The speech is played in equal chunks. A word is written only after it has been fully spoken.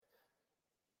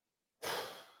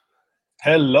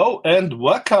Hello and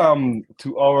welcome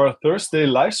to our Thursday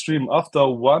live stream after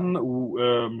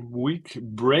one week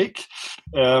break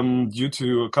due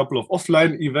to a couple of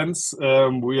offline events.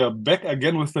 We are back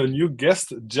again with a new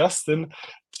guest, Justin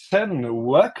Chen.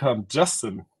 Welcome,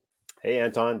 Justin. Hey,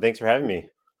 Anton. Thanks for having me.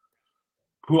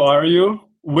 Who are you?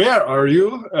 Where are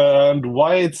you? And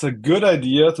why it's a good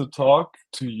idea to talk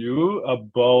to you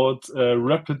about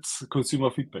rapid consumer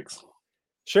feedbacks.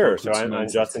 Sure. Or So consumer I'm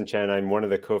insights. Justin Chen. I'm one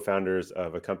of the co-founders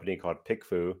of a company called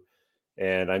PickFu,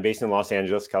 and I'm based in Los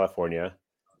Angeles, California.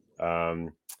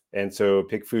 Um, and so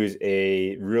PickFu is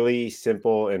a really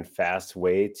simple and fast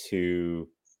way to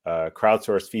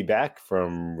crowdsource feedback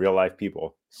from real life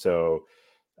people. So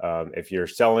if you're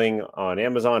selling on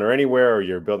Amazon or anywhere, or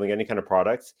you're building any kind of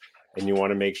products, and you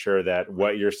want to make sure that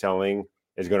what you're selling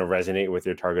is going to resonate with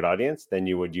your target audience, then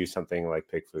you would use something like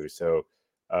PickFu. So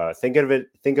think of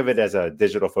it as a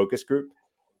digital focus group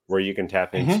where you can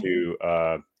tap into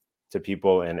to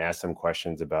people and ask them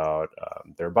questions about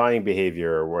their buying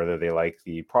behavior, or whether they like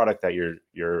the product that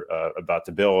you're about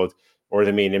to build, or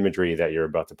the main imagery that you're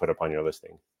about to put up on your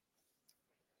listing.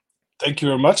 Thank you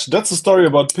very much. That's a story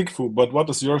about PickFu, but what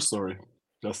is your story,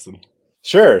 Justin?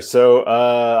 Sure. So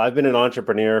I've been an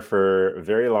entrepreneur for a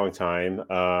very long time.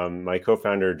 My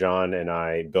co-founder John and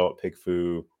I built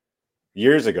PickFu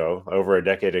years ago, over a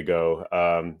decade ago,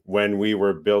 when we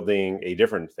were building a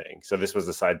different thing. So this was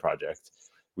a side project.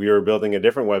 We were building a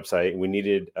different website. We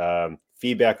needed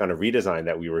feedback on a redesign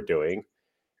that we were doing.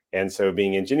 And so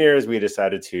being engineers, we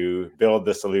decided to build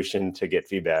the solution to get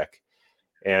feedback.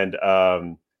 And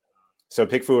so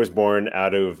PickFu was born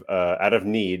out of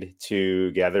need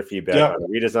to gather feedback on a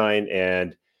redesign,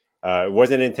 and it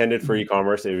wasn't intended for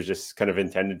e-commerce. It was just kind of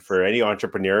intended for any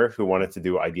entrepreneur who wanted to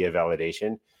do idea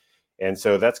validation. And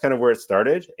so that's kind of where it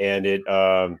started. And it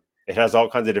has all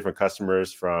kinds of different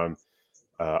customers, from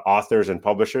authors and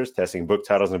publishers testing book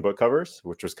titles and book covers,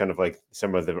 which was kind of like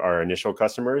some of our initial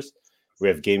customers. We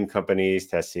have game companies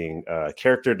testing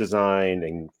character design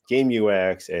and game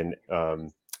UX and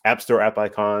app store app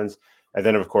icons. And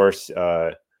then, of course,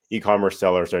 e-commerce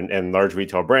sellers and large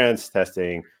retail brands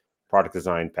testing product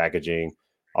design, packaging,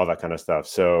 all that kind of stuff.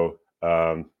 So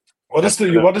what is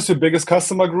your biggest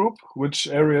customer group? Which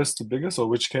area is the biggest, or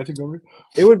which category?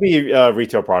 It would be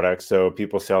retail products. So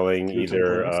people selling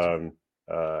either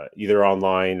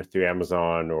online through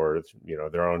Amazon, or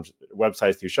their own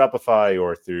websites through Shopify,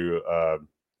 or through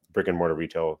brick and mortar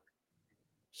retail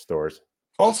stores.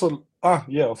 Also,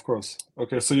 yeah, of course.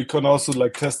 Okay, so you can also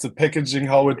like test the packaging,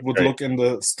 how it would look in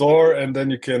the store, and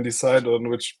then you can decide on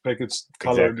which package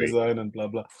color, design, and blah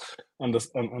blah.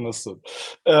 Understood.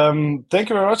 Thank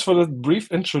you very much for the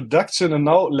brief introduction, and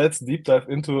now let's deep dive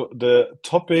into the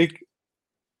topic: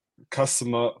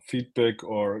 customer feedback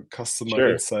or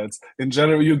customer insights. In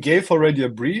general, you gave already a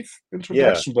brief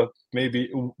introduction, but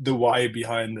maybe the why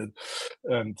behind it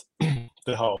and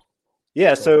the how.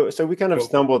 Yeah, so we kind of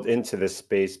stumbled into this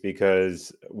space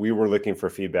because we were looking for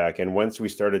feedback. And once we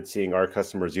started seeing our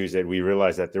customers use it, we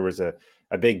realized that there was a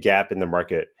big gap in the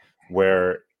market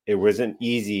where it wasn't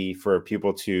easy for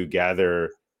people to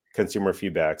gather consumer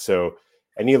feedback. So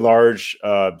any large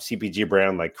CPG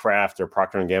brand like Kraft or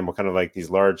Procter & Gamble, kind of like these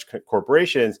large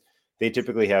corporations, they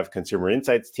typically have consumer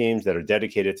insights teams that are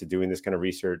dedicated to doing this kind of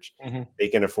research. They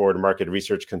can afford market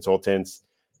research consultants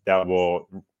that will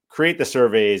create the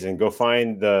surveys and go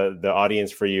find the audience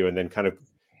for you, and then kind of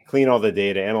clean all the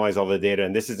data, analyze all the data.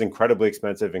 And this is incredibly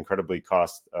expensive, incredibly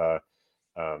costly.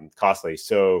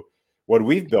 So what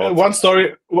we've built. One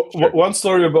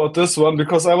story about this one,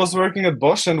 because I was working at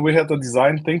Bosch and we had a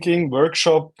design thinking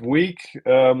workshop week,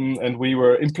 and we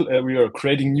were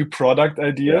creating new product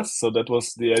ideas. So that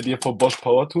was the idea for Bosch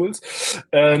Power Tools,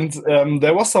 and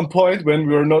there was some point when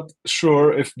we were not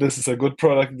sure if this is a good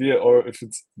product idea or if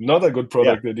it's not a good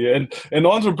product idea. And an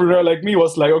entrepreneur like me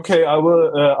was like, okay, I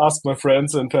will ask my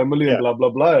friends and family and blah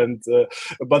blah blah. And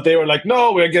but they were like,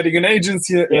 no, we're getting an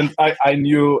agency, and I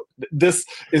knew this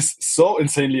is so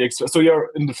insanely extra. So you're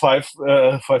in the five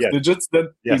digits then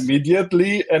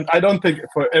immediately. And I don't think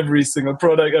for every single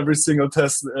product, every single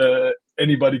test,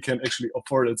 anybody can actually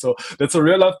afford it. So that's a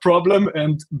real life problem,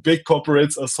 and big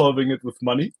corporates are solving it with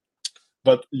money.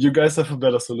 But you guys have a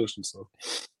better solution. So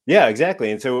yeah, exactly.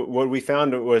 And so what we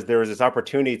found was there was this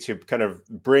opportunity to kind of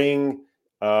bring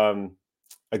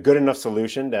a good enough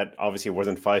solution that obviously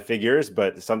wasn't 5 figures,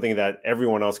 but something that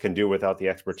everyone else can do without the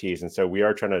expertise. And so we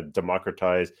are trying to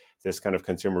democratize this kind of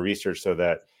consumer research so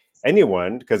that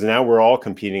anyone, because now we're all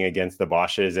competing against the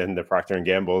Bosches and the Procter &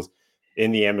 Gambles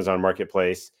in the Amazon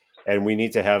marketplace. And we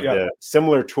need to have the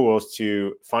similar tools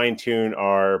to fine tune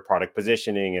our product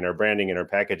positioning and our branding and our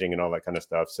packaging and all that kind of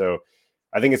stuff. So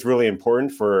I think it's really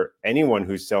important for anyone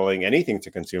who's selling anything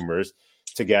to consumers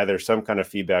to gather some kind of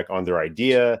feedback on their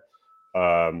idea,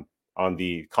 on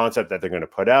the concept that they're going to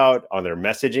put out, on their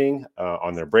messaging,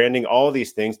 on their branding, all of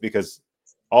these things, because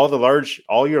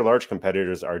all your large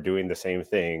competitors are doing the same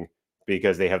thing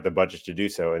because they have the budget to do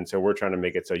so. And so we're trying to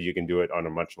make it so you can do it on a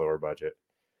much lower budget.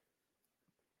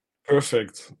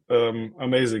 Perfect.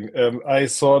 Amazing. I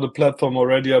saw the platform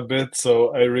already a bit,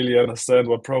 so I really understand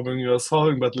what problem you are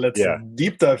solving, but let's Yeah.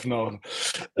 deep dive now.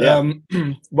 Yeah.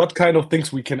 What kind of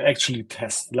things we can actually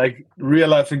test, like real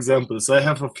life examples? I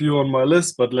have a few on my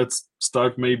list, but let's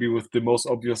start maybe with the most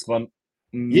obvious one,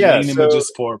 Yeah. main So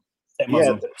images for yeah,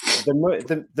 Amazon.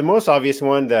 the most obvious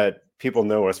one that people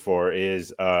know us for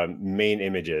is main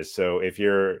images. So if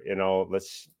you're,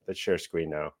 let's share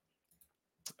screen now.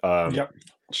 Yeah,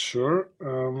 sure.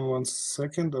 1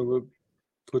 second, I will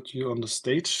put you on the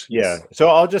stage. Yeah. Yes. So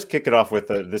I'll just kick it off with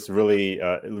this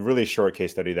really short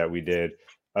case study that we did.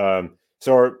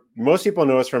 Most people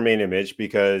know us from main image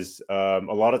because a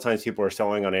lot of times people are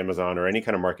selling on Amazon or any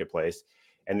kind of marketplace,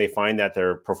 and they find that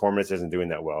their performance isn't doing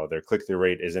that well. Their click-through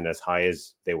rate isn't as high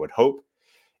as they would hope.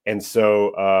 And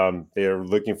so they're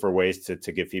looking for ways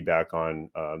to get feedback on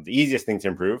the easiest thing to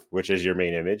improve, which is your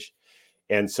main image.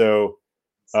 And so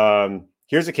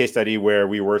here's a case study where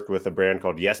we worked with a brand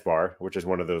called Yes Bar, which is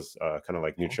one of those kind of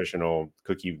like nutritional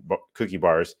cookie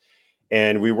bars.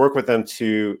 And we work with them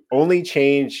to only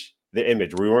change the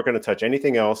image. We weren't going to touch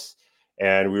anything else.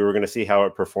 And we were going to see how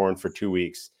it performed for 2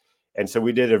 weeks. And so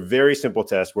we did a very simple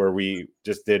test where we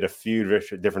just did a few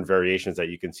different variations that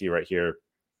you can see right here.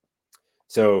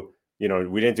 So,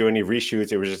 we didn't do any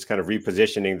reshoots. It was just kind of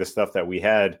repositioning the stuff that we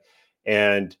had.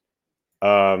 And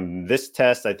this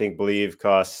test, I believe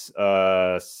costs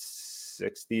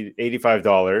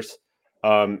 $85.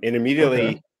 And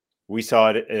immediately we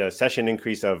saw a session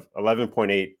increase of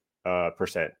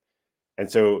 11.8%.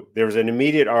 And so there was an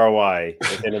immediate ROI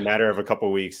within a matter of a couple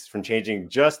of weeks from changing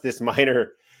just this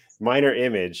minor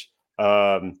image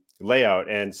layout.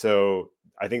 And so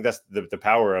I think that's the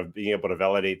power of being able to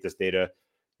validate this data.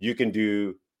 You can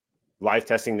do live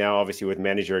testing now, obviously, with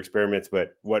manage your experiments.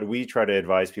 But what we try to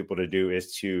advise people to do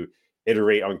is to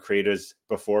iterate on creatives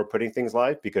before putting things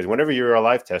live, because whenever you're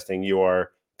live testing, you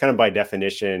are kind of by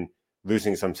definition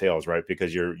losing some sales, right?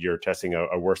 Because you're testing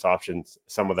a worse option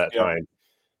some of that time.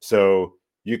 So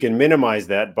you can minimize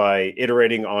that by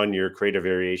iterating on your creative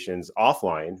variations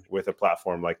offline with a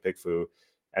platform like PickFu,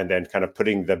 and then kind of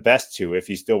putting the best if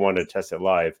you still want to test it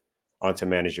live, onto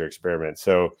manage your experiment.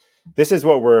 So this is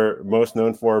what we're most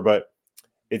known for, but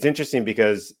it's interesting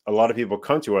because a lot of people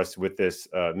come to us with this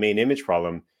main image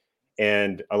problem,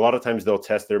 and a lot of times they'll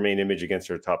test their main image against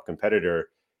their top competitor,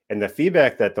 and the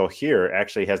feedback that they'll hear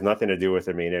actually has nothing to do with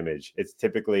their main image. It's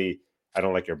typically, I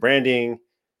don't like your branding,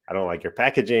 I don't like your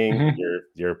packaging,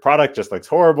 your product just looks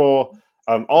horrible.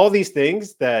 All these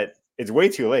things that it's way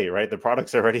too late, right? The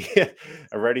product's already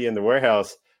in the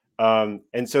warehouse. And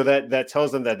so that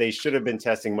tells them that they should have been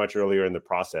testing much earlier in the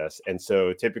process. And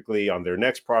so typically on their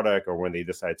next product, or when they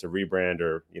decide to rebrand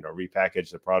or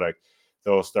repackage the product,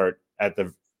 they'll start at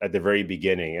the very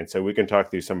beginning. And so we can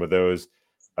talk through some of those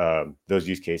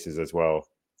use cases as well.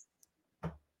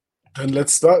 And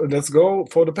let's go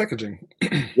for the packaging.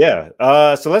 Yeah.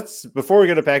 So before we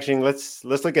go to packaging, let's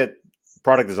look at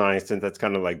product design, since that's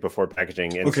kind of like before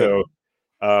packaging. And so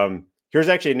here's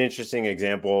actually an interesting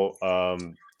example.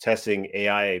 Testing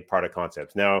AI product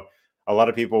concepts. Now, a lot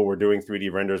of people were doing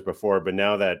 3D renders before, but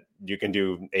now that you can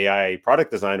do AI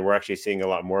product design, we're actually seeing a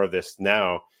lot more of this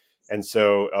now. And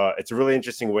so it's a really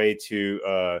interesting way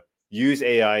to use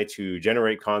AI to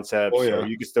generate concepts. So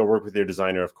you can still work with your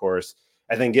designer, of course,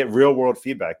 and then get real world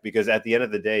feedback, because at the end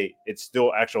of the day, it's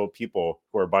still actual people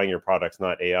who are buying your products,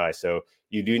 not AI. So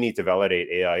you do need to validate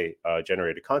AI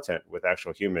generated content with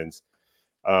actual humans.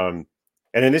 And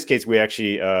in this case, we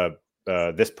actually,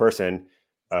 this person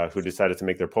who decided to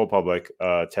make their poll public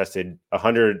tested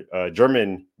 100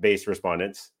 German-based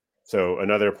respondents. So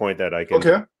another point that I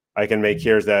can make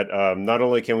here is that not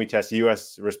only can we test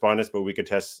US respondents, but we could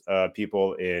test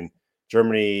people in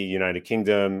Germany, United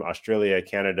Kingdom, Australia,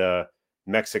 Canada,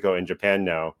 Mexico, and Japan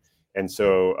now. And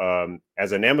so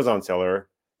as an Amazon seller,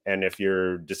 and if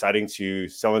you're deciding to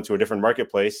sell into a different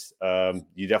marketplace,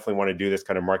 you definitely want to do this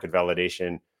kind of market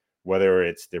validation, whether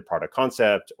it's their product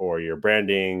concept or your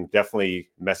branding, definitely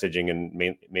messaging and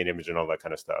main image and all that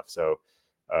kind of stuff. So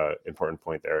important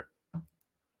point there.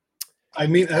 I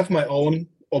mean, I have my own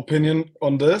opinion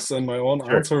on this and my own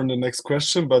answer in the next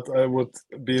question, but I would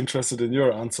be interested in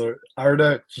your answer. Are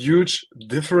there huge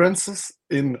differences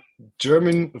in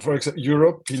German, for example,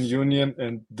 European Union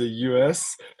and the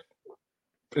US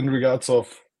in regards of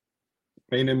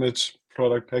main image,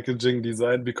 product packaging,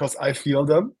 design? Because I feel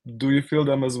them. Do you feel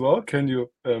them as well? Can you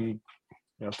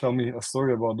tell me a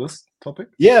story about this topic?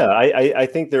 Yeah, I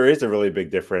think there is a really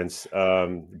big difference,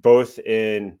 both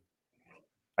in.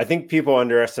 I think people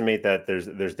underestimate that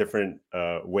there's different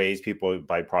ways people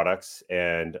buy products,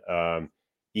 and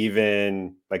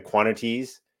even like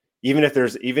quantities. Even if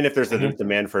there's a Mhm.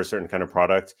 demand for a certain kind of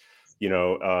product, you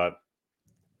know,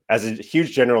 as a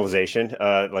huge generalization,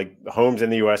 like homes in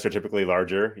the U.S. are typically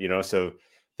larger, so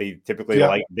they typically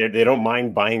Yeah. they don't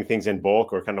mind buying things in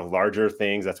bulk or kind of larger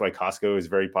things. That's why Costco is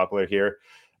very popular here.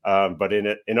 But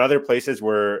in other places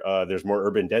where there's more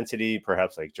urban density,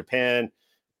 perhaps like Japan,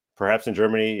 perhaps in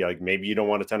Germany, like maybe you don't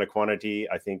want a ton of quantity.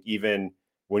 I think even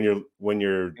when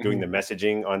you're doing the Mhm.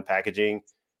 messaging on packaging,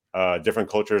 different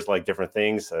cultures like different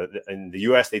things. In the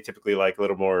U.S., they typically like a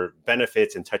little more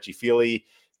benefits and touchy feely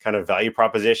kind of value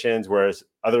propositions, whereas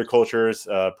other cultures,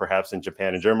 perhaps in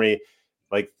Japan and Germany,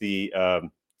 like the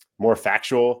more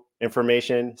factual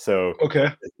information. So Okay.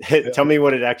 Yeah. tell me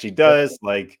what it actually Yeah. does.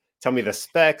 Like, tell me the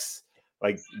specs.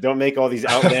 Like, don't make all these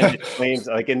outlandish claims.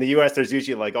 Like in the U.S., there's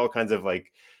usually like all kinds of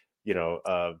like, you know,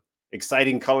 uh,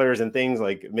 exciting colors and things,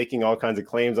 like making all kinds of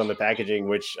claims on the packaging,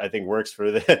 which I think works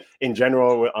for the in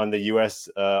general on the U.S.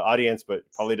 Audience, but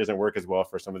probably doesn't work as well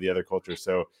for some of the other cultures.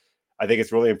 So I think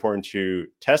it's really important to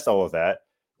test all of that.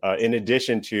 In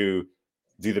addition to,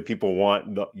 do the people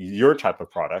want your type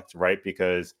of product, right?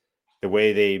 Because the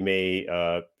way they may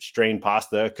strain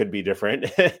pasta could be different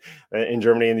in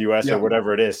Germany and the US or Yeah.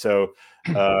 whatever it is. So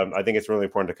I think it's really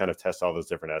important to kind of test all those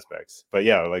different aspects. But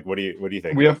yeah, like what do you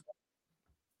think? We have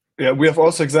we have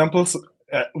also examples.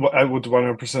 I would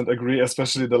 100% agree,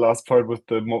 especially the last part with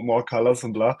the more colors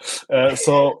and blah.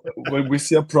 So when we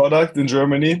see a product in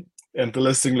Germany and the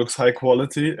listing looks high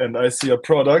quality, and I see a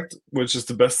product which is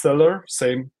the bestseller,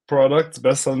 same product,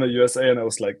 bestseller in the USA, and I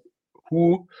was like,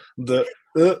 who the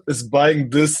is buying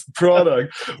this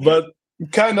product? But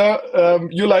kind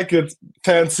of you like it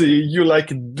fancy, you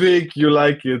like it big, you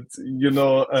like it,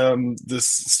 this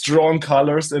strong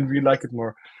colors, and we like it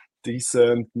more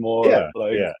decent, more Yeah,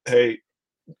 like, yeah, hey,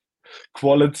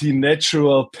 quality,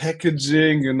 natural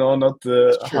packaging, not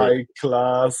the that's true. high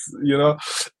class,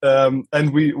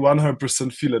 and we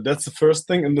 100% feel it. That's the first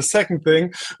thing. And the second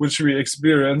thing, which we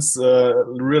experience,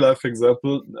 real life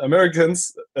example,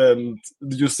 Americans and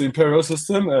use the imperial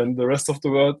system, and the rest of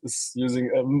the world is using,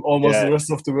 almost Yeah, the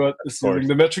rest of the world of is using course.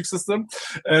 the metric system.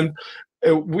 And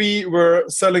we were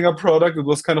selling a product. It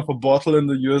was kind of a bottle in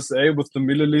the USA with the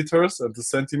milliliters and the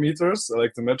centimeters,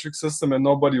 like the metric system, and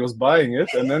nobody was buying it.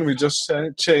 And then we just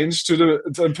changed to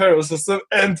the imperial system,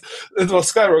 and it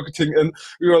was skyrocketing. And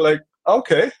we were like,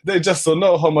 okay, they just don't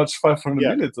know how much 500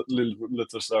 Yeah,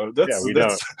 milliliters are. yeah, That's we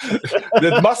don't.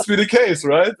 that must be the case,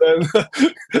 right?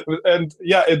 And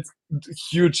yeah, it's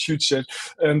huge change.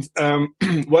 And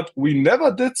what we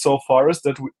never did so far is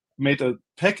that we made a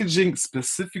packaging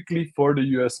specifically for the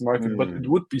US market, but it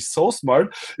Hmm. would be so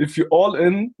smart if you all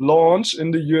in launch in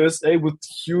the USA with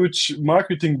huge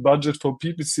marketing budget for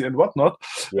PPC and whatnot,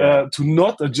 Yeah. to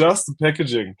not adjust the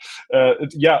packaging.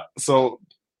 Yeah, so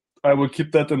I will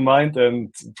keep that in mind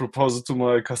and propose it to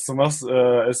my customers,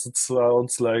 as it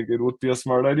sounds like it would be a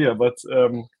smart idea. But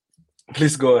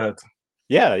please go ahead.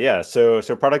 Yeah, yeah. So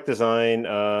product design,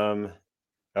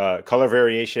 color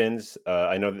variations.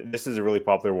 I know this is a really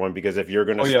popular one because if you're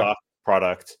going to Oh yeah, stock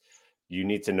product, you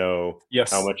need to know how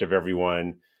yes, much of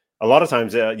everyone. A lot of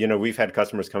times, we've had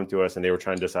customers come to us and they were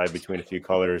trying to decide between a few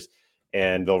colors,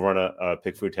 and they'll run a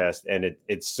PickFu test, and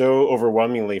it's so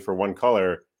overwhelmingly for one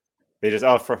color, they just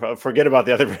forget about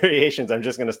the other variations. I'm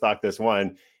just going to stock this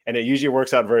one, and it usually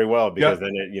works out very well yeah, because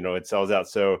then it sells out.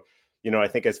 So I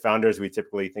think as founders, we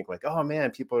typically think like, oh man,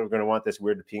 people are going to want this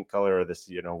weird pink color or this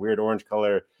weird orange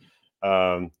color.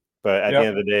 Um, but at the yeah.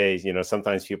 end of the day,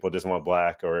 sometimes people just want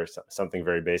black or something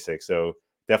very basic. So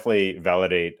definitely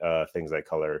validate things like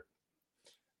color.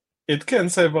 It can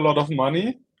save a lot of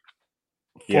money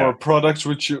Yeah, for products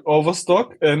which you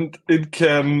overstock, and it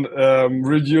can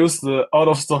reduce the out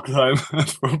of stock time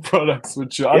for products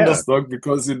which you yeah, understock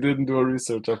because you didn't do a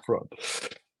research up front.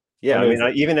 yeah. I mean,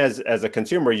 Amazing. even as a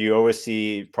consumer, you always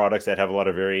see products that have a lot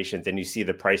of variations, and you see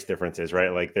the price differences,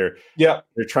 right? Like Yeah,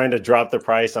 they're trying to drop the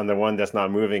price on the one that's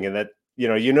not moving, and that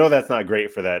that's not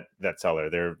great for that seller.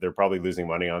 They're probably losing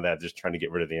money on that, just trying to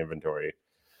get rid of the inventory.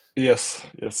 yes.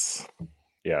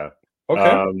 Yeah.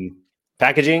 Okay.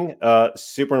 Packaging,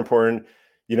 super important.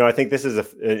 I think this is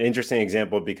an interesting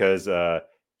example because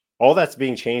all that's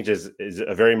being changed is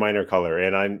a very minor color,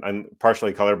 and I'm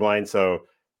partially colorblind, so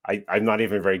I'm not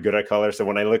even very good at color. So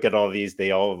when I look at all these,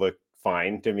 they all look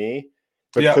fine to me.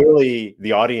 but clearly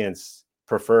the audience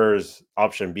prefers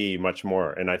option B much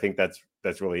more. And I think that's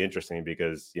really interesting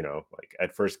because, you know, like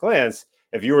at first glance,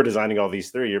 if you were designing all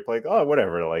these three, you're like, oh,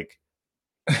 whatever, like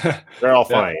they're all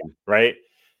fine, right?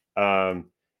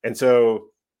 And so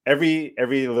every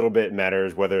little bit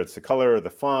matters, whether it's the color or the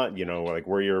font, you know, like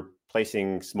where you're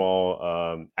placing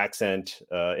small accent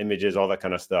images, all that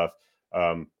kind of stuff.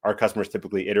 Our customers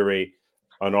typically iterate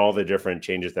on all the different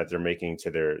changes that they're making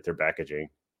to their packaging.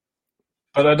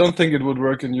 But I don't think it would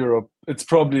work in Europe. It's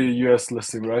probably a US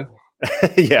listing, right?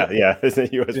 yeah, it's a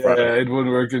US product. Yeah, it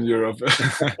wouldn't work in Europe.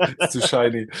 It's too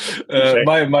shiny. Shiny.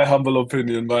 My humble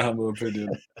opinion. My humble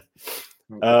opinion.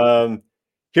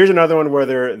 Here's another one where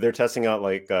they're testing out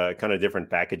like kind of different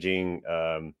packaging.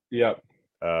 And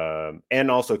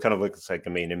also kind of looks like a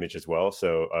main image as well.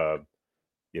 So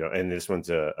you know, and this one's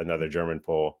another German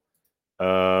poll.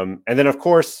 And then of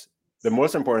course, the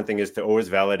most important thing is to always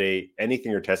validate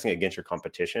anything you're testing against your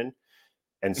competition.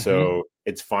 And so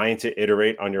it's fine to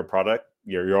iterate on your product,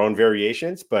 your own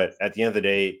variations, but at the end of the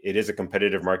day, it is a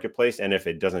competitive marketplace. And if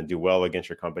it doesn't do well against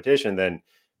your competition, then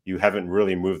you haven't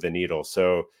really moved the needle.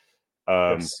 So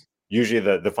usually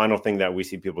the final thing that we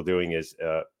see people doing is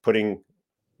putting,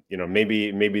 you know,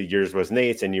 maybe yours was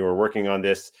Nate's and you were working on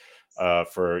this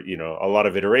for, you know, a lot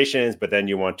of iterations, but then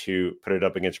you want to put it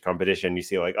up against your competition. You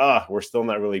see like, we're still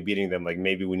not really beating them. Like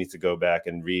maybe we need to go back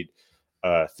and read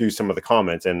through some of the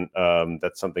comments. And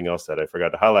that's something else that I forgot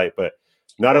to highlight. But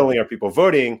not only are people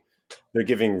voting, they're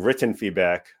giving written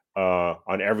feedback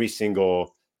on every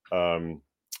single,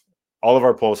 all of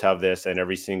our polls have this, and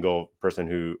every single person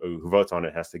who votes on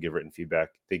it has to give written feedback.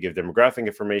 They give demographic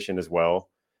information as well.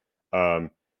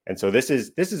 And so this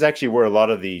is actually where a lot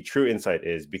of the true insight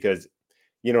is, because,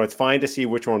 you know, it's fine to see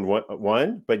which one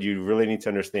won, but you really need to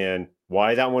understand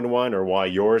why that one won or why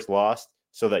yours lost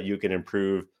so that you can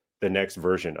improve the next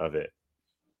version of it.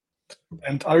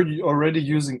 And are you already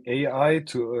using AI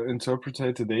to interpret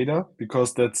the data?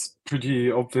 Because that's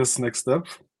pretty obvious next step.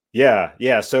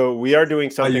 Yeah. So we are doing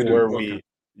something where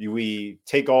we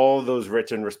take all those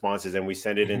written responses and we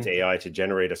send it into AI to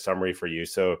generate a summary for you.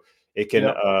 So it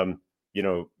can, you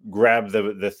know, grab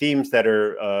the themes that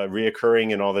are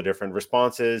reoccurring in all the different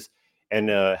responses and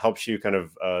helps you kind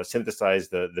of synthesize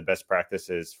the best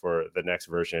practices for the next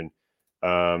version.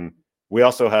 We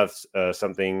also have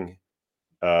something,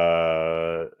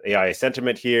 AI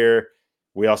sentiment here.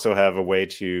 We also have a way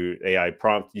to AI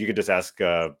prompt. You could just ask,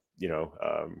 you know,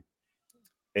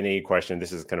 any question.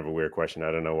 This is kind of a weird question.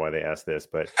 I don't know why they asked this,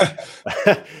 but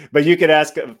but you could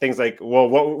ask things like, well,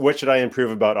 what should I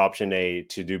improve about option A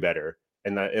to do better?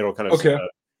 And that it'll kind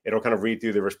of read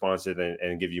through the responses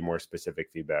and give you more specific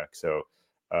feedback. So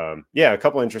yeah, a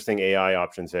couple interesting AI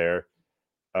options there.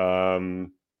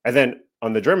 And then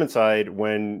on the German side,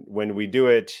 when we do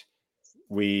it,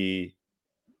 I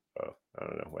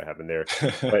don't know what happened there,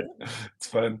 but it's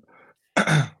fine.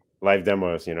 Live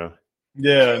demos, you know.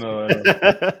 Yeah, I know.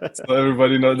 So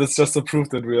everybody knows. That's just a proof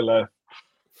that we're live.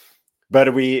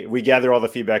 But we gather all the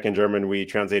feedback in German. We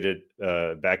translate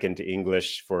it back into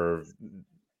English for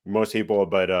most people.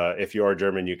 But if you are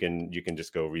German, you can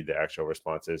just go read the actual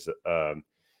responses.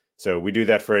 So we do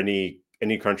that for any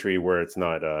country where it's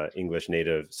not English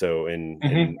native. So in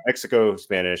Mexico,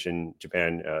 Spanish, and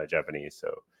Japan, Japanese.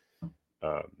 So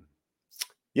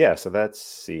yeah. So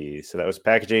So that was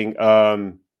packaging.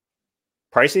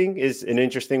 Pricing is an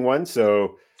interesting one.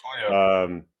 So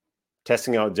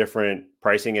testing out different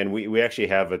pricing, and we actually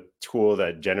have a tool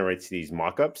that generates these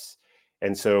mockups.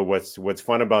 And so what's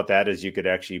fun about that is you could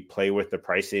actually play with the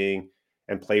pricing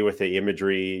and play with the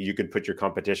imagery. You could put your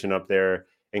competition up there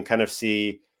and kind of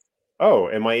see, oh,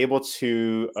 am I able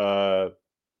to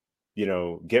you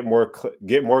know, get more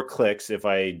clicks if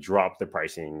I drop the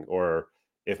pricing, or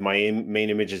if my main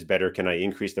image is better, can I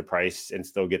increase the price and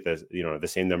still get the, you know, the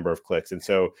same number of clicks? And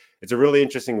so it's a really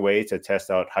interesting way to test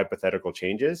out hypothetical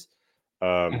changes.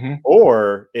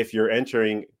 Or if you're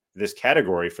entering this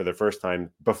category for the first time,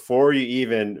 before you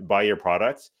even buy your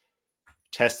product,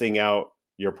 testing out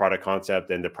your product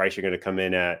concept and the price you're going to come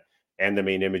in at and the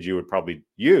main image you would probably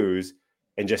use,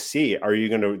 and just see, are you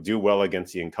going to do well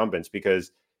against the incumbents?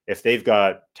 Because if they've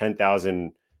got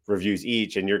 10,000 reviews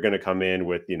each and you're going to come in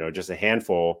with, you know, just a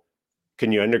handful,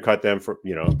 can you undercut them for,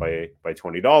 you know, by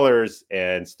 $20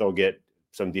 and still get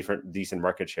some decent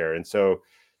market share? And so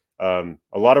a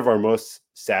lot of our most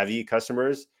savvy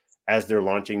customers, as they're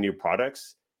launching new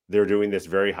products, they're doing this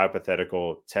very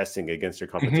hypothetical testing against their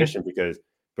competition, because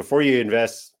before you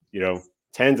invest, you know,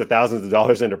 tens of thousands of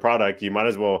dollars into product, you might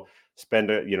as well spend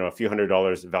a few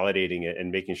 $100s validating it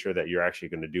and making sure that you're actually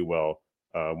going to do well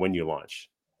when you launch.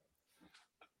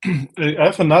 I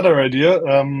have another idea.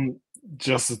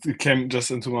 It came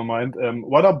just into my mind.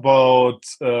 What about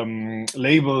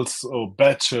labels or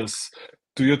badges?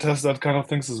 Do you test that kind of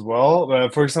things as well?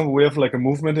 For example, we have like a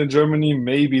movement in Germany.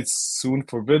 Maybe it's soon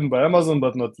forbidden by Amazon,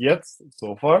 but not yet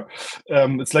so far.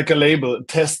 It's like a label, a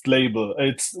test label.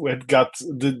 It got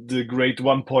the grade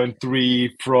 1.3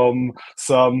 from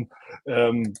some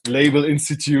label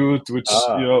institute, which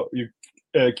you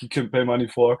can pay money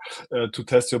for to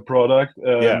test your product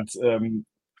Yeah. and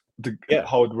Yeah.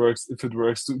 how it works, if it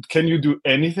works. Can you do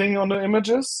anything on the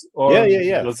images, Yeah. or Yeah.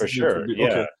 Yeah. does For it need to sure. be Yeah.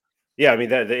 okay? Yeah. I mean,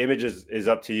 that the image is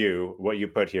up to you what you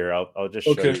put here. I'll just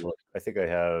show Okay. you what I think I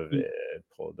have it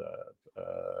pulled up.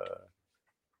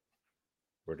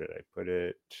 Where did I put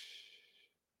it?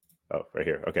 Oh, right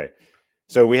here. Okay.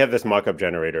 So we have this mock-up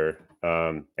generator,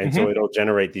 and so Mm-hmm. it'll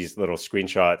generate these little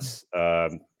screenshots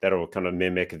that'll kind of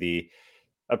mimic the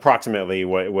approximately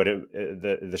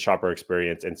the shopper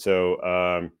experience. And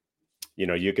so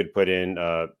you could put in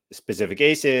specific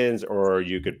ASINs, or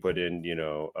you could put in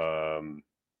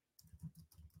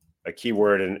a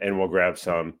keyword, and we'll grab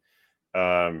some.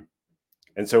 Um,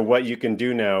 and so what you can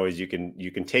do now is you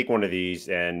can take one of these,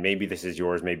 and maybe this is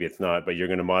yours, maybe it's not, but you're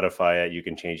going to modify it. You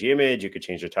can change the image, you could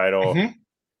change the title, Mm-hmm.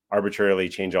 arbitrarily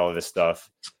change all of this stuff.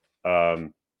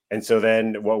 And so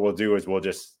then what we'll do is we'll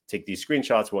just take these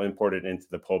screenshots, we'll import it into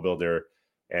the poll builder,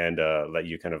 and let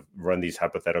you kind of run these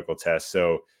hypothetical tests.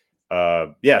 So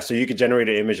so you could generate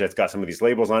an image that's got some of these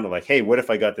labels on it, like, hey, what if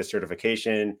I got this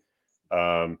certification?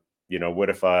 What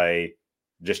if I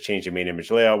just change the main image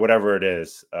layout, whatever it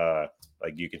is,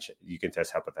 like you can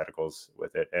test hypotheticals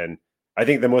with it. And I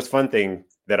think the most fun thing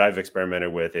that I've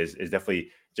experimented with is definitely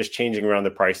just changing around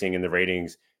the pricing and the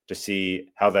ratings to see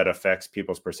how that affects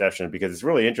people's perception, because it's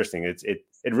really interesting. It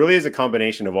really is a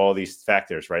combination of all these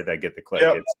factors, right, that get the click.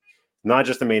 Yeah. It's not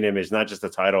just the main image, not just the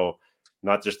title,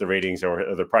 not just the ratings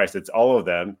or the price. It's all of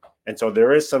them. And so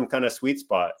there is some kind of sweet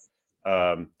spot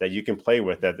that you can play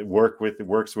with that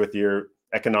works with your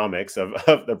economics of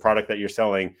the product that you're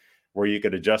selling, where you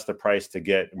could adjust the price to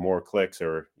get more clicks,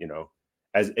 or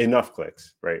as enough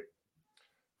clicks, right?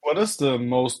 What is the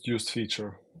most used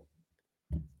feature?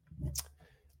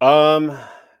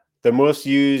 The most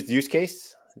used use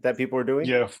case that people are doing?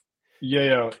 Yeah.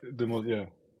 Yeah. The most. Yeah.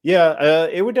 Yeah,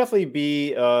 it would definitely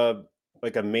be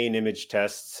like a main image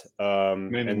test, Main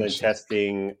and then images.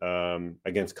 testing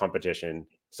against competition.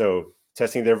 So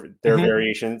testing their Mm-hmm.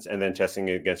 variations and then testing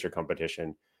it against your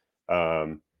competition.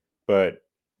 But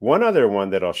one other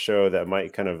one that I'll show that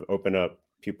might kind of open up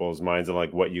people's minds on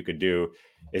like what you could do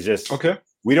is just, Okay.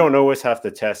 we don't always have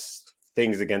to test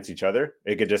things against each other.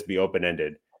 It could just be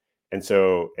open-ended. And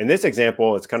so in this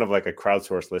example, it's kind of like a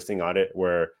crowdsourced listing audit,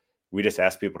 where we just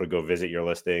ask people to go visit your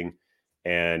listing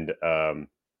and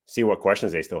see what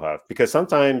questions they still have. Because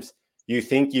sometimes you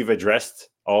think you've addressed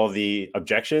all the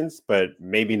objections, but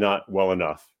maybe not well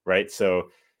enough, right? So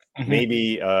Mm-hmm.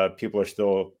 maybe people are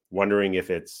still wondering if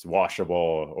it's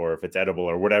washable or if it's edible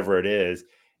or whatever it is.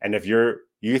 And if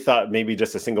you thought maybe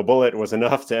just a single bullet was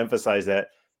enough to emphasize that,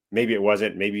 maybe it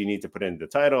wasn't. Maybe you need to put in the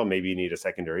title. Maybe you need a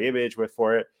secondary image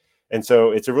for it. And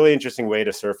so it's a really interesting way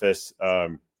to surface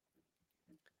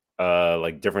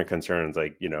like different concerns,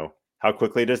 like, how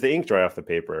quickly does the ink dry off the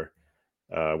paper?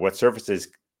 What surfaces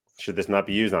should this not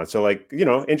be used on? So like,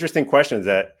 interesting questions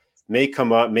that may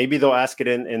come up. Maybe they'll ask it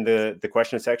in the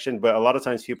question section, but a lot of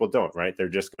times people don't, right? They're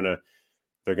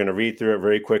gonna read through it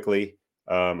very quickly.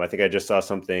 I think I just saw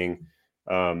something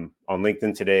on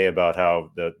LinkedIn today about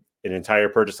how an entire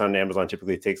purchase on Amazon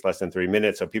typically takes less than 3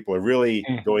 minutes. So people are really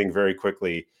going very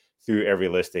quickly through every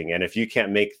listing. And if you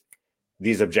can't make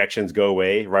these objections go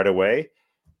away right away,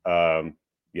 you're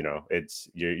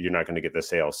not going to get the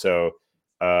sale. So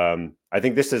I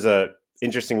think this is a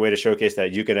interesting way to showcase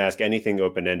that you can ask anything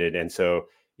open-ended. And so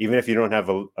even if you don't have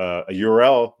a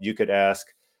URL, you could ask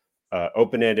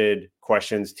open-ended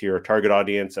questions to your target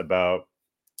audience about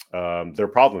their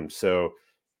problems. So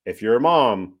if you're a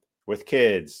mom with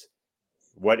kids,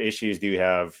 what issues do you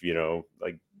have,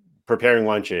 like preparing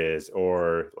lunches,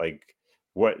 or like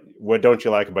what don't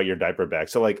you like about your diaper bag?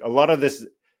 So like a lot of this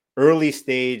early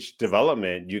stage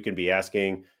development, you could ask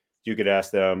them,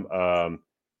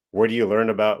 where do you learn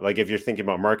about, like, if you're thinking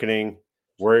about marketing,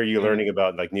 where are you learning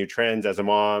about like new trends as a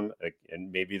mom? Like,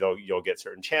 and maybe you'll get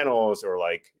certain channels or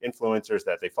like influencers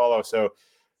that they follow. So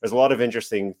there's a lot of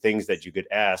interesting things that you could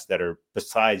ask that are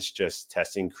besides just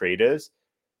testing creatives.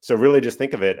 So really just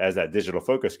think of it as that digital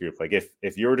focus group. Like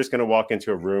if you were just going to walk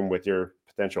into a room with your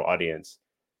potential audience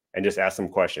and just ask them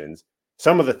questions,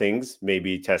 some of the things may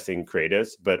be testing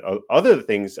creatives, but other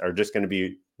things are just going to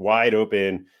be wide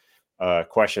open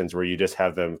questions where you just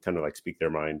have them kind of like speak their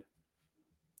mind.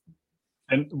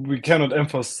 And we cannot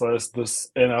emphasize this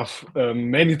enough.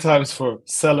 Many times for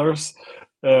sellers,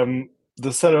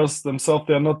 the sellers themselves,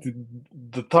 they are not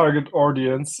the target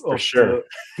audience For of sure. the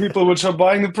people which are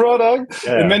buying the product.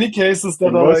 Yeah. In many cases, that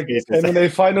In are most like cases. M&A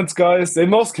finance guys. In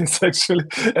most cases, actually,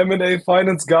 M&A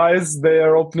finance guys, they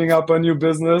are opening up a new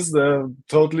business. They're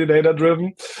totally data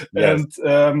driven, Yes.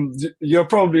 and you're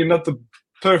probably not the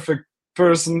perfect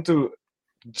person to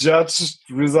judge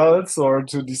results or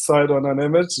to decide on an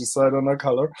image, decide on a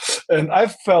color. And I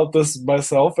felt this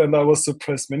myself, and I was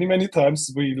surprised many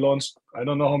times. We launched, I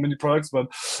don't know how many products, but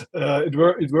it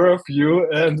were a few,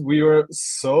 and we were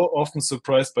so often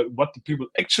surprised by what the people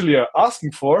actually are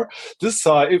asking for. This,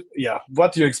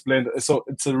 what you explained. So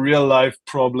it's a real life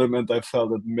problem, and I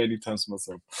felt it many times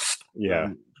myself. Yeah.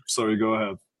 Sorry, go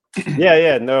ahead.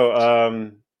 Yeah.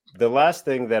 No. The last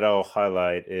thing that I'll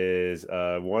highlight is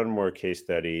one more case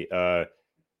study.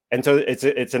 And so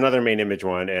it's another main image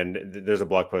one, and there's a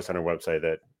blog post on our website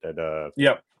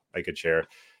that I could share.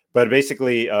 But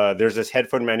basically, there's this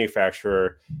headphone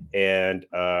manufacturer, and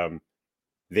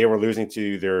they were losing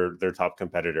to their top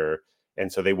competitor, and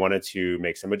so they wanted to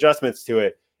make some adjustments to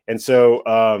it. And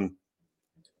so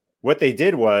what they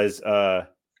did was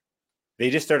they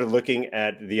just started looking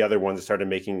at the other ones and started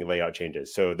making layout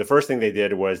changes. So the first thing they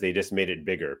did was they just made it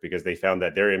bigger because they found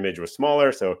that their image was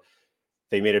smaller. So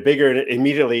they made it bigger, and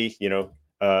immediately,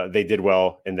 they did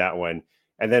well in that one.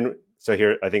 And then, so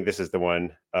here, I think this is the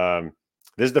one.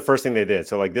 This is the first thing they did.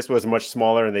 So like this was much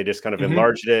smaller, and they just kind of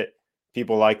enlarged it.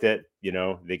 People liked it.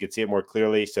 They could see it more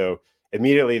clearly. So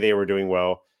immediately they were doing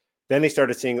well. Then they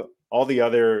started seeing all the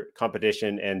other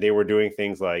competition, and they were doing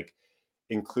things like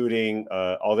including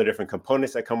all the different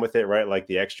components that come with it, right? Like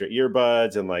the extra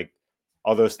earbuds and like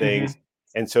all those things.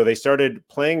 And so they started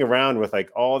playing around with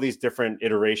like all these different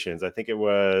iterations. I think it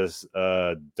was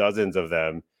dozens of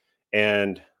them.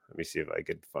 And let me see if I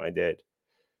could find it.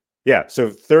 Yeah. So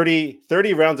 30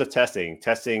 rounds of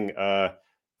testing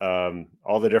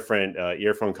all the different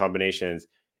earphone combinations.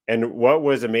 And what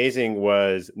was amazing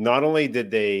was not only did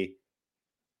they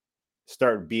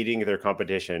start beating their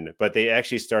competition, but they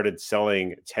actually started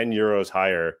selling 10 euros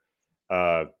higher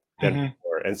than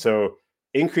before. And so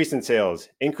increase in sales,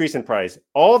 increase in price.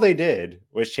 All they did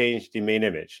was change the main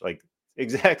image, like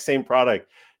exact same product,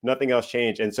 nothing else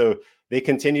changed. And so they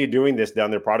continued doing this down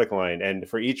their product line. And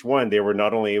for each one, they were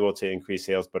not only able to increase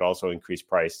sales, but also increase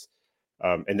price.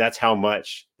 And that's how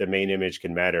much the main image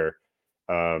can matter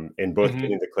in both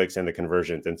getting the clicks and the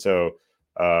conversions. And so,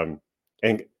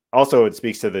 and also it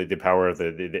speaks to the power of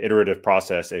the iterative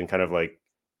process and kind of like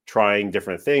trying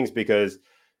different things, because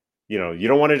you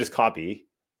don't want to just copy,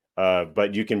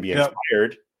 but you can be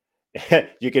inspired.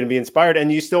 You can be inspired,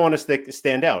 and you still want to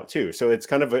stand out too. So it's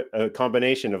kind of a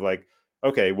combination of like,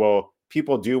 okay, well,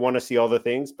 people do want to see all the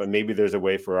things, but maybe there's a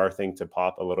way for our thing to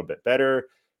pop a little bit better,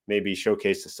 maybe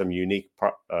showcase some unique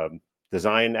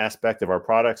design aspect of our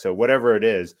product. So whatever it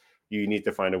is, you need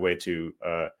to find a way to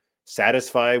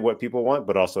satisfy what people want,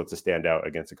 but also to stand out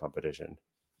against the competition.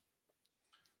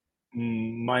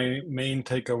 My main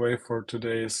takeaway for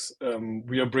today is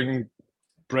we are bringing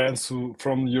brands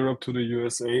from Europe to the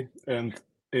USA, and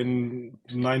in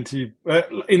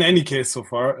any case so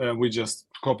far, we just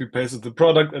copy pasted the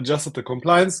product, adjusted the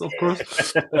compliance, of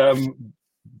course,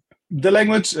 the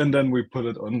language, and then we put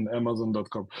it on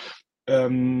Amazon.com.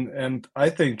 And I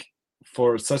think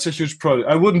for such a huge product,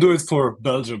 I wouldn't do it for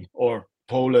Belgium or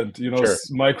Poland, Sure.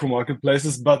 micro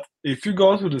marketplaces. But if you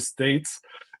go to the States,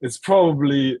 it's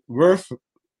probably worth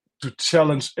to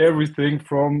challenge everything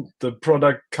from the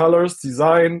product colors,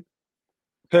 design,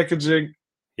 packaging,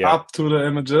 up to the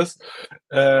images.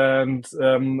 And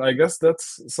I guess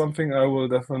that's something I will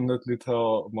definitely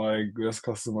tell my US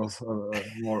customers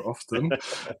more often.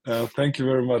 Thank you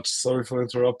very much. Sorry for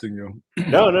interrupting you.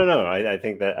 No. I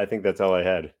think that's all I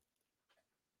had.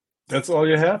 That's all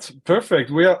you had?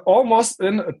 Perfect. We are almost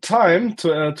in time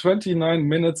to 29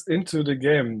 minutes into the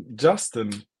game.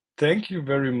 Justin, thank you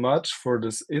very much for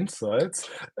this insights.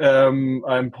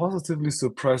 I'm positively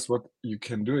surprised what you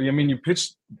can do. I mean, you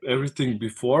pitched everything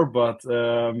before, but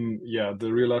the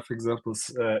real life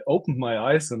examples opened my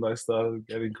eyes and I started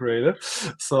getting creative.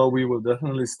 So we will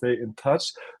definitely stay in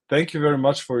touch. Thank you very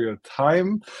much for your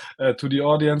time. To the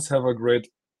audience, have a great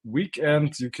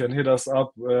weekend. You can hit us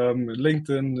up,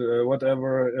 LinkedIn,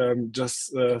 whatever.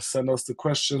 Just send us the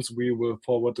questions. We will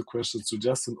forward the questions to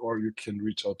Justin, or you can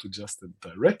reach out to Justin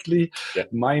directly.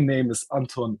 My name is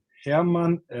Anton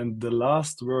Hermann, and the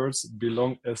last words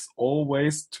belong as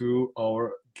always to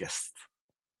our guest.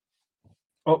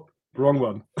 Oh, wrong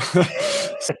one.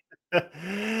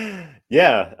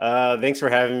 Yeah, thanks for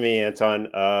having me, Anton.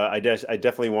 I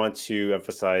definitely want to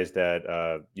emphasize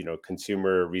that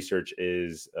consumer research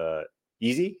is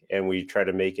easy, and we try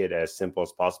to make it as simple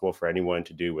as possible for anyone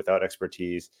to do without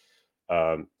expertise.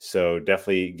 So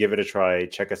definitely give it a try.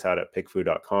 Check us out at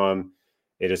pickfu.com.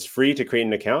 It is free to create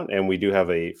an account, and we do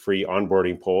have a free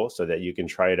onboarding poll so that you can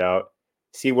try it out,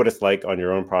 see what it's like on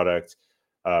your own product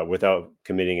without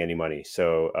committing any money.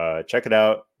 So check it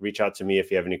out. Reach out to me if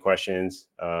you have any questions.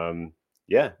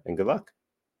 Yeah, and good luck.